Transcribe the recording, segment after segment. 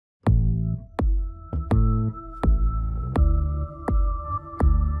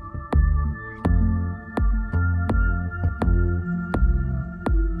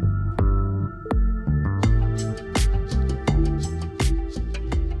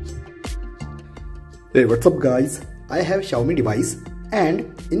Hey, what's up guys? I have Xiaomi device and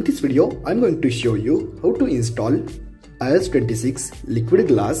in this video I'm going to show you how to install iOS 26 liquid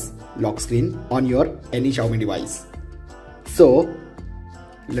glass lock screen on your any Xiaomi device. So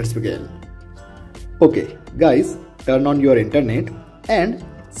let's begin. Okay guys, turn on your internet and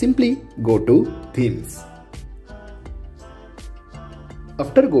simply go to themes.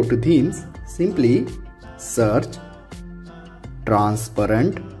 After go to themes, simply search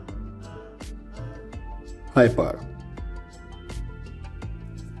transparent hyper.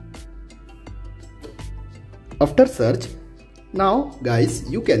 After search, now guys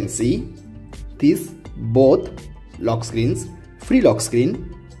you can see these both lock screens, free lock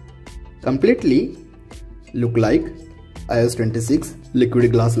screen completely look like iOS 26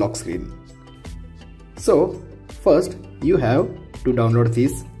 liquid glass lock screen. So first you have to download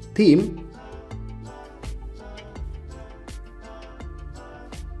this theme.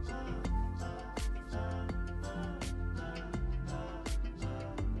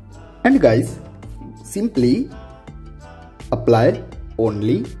 And guys, simply apply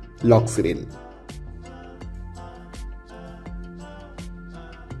only lock screen.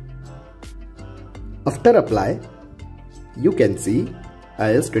 After apply, you can see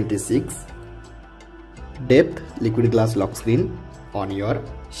iOS 26 depth liquid glass lock screen on your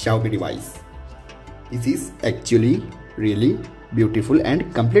Xiaomi device. This is actually really beautiful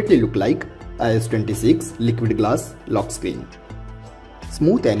and completely look like iOS 26 liquid glass lock screen.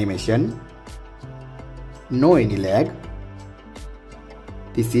 Smooth animation, no any lag.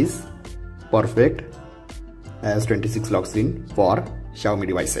 This is perfect iOS 26 lock screen for Xiaomi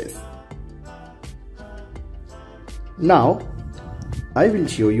devices. Now I will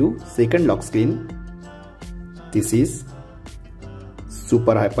show you second lock screen. This is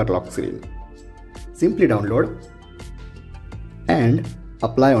super hyper lock screen. Simply download and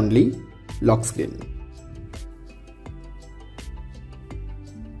apply only lock screen.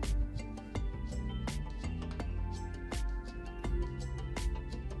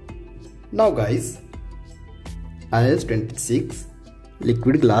 Now guys, iOS 26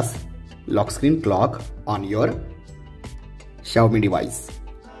 liquid glass lock screen clock on your Xiaomi device.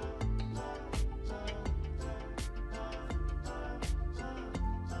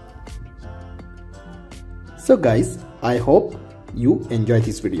 So guys, I hope you enjoy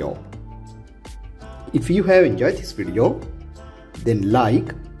this video. If you have enjoyed this video, then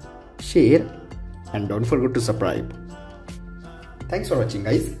like, share and don't forget to subscribe. Thanks for watching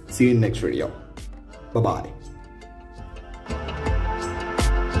guys. See you in next video. Bye bye.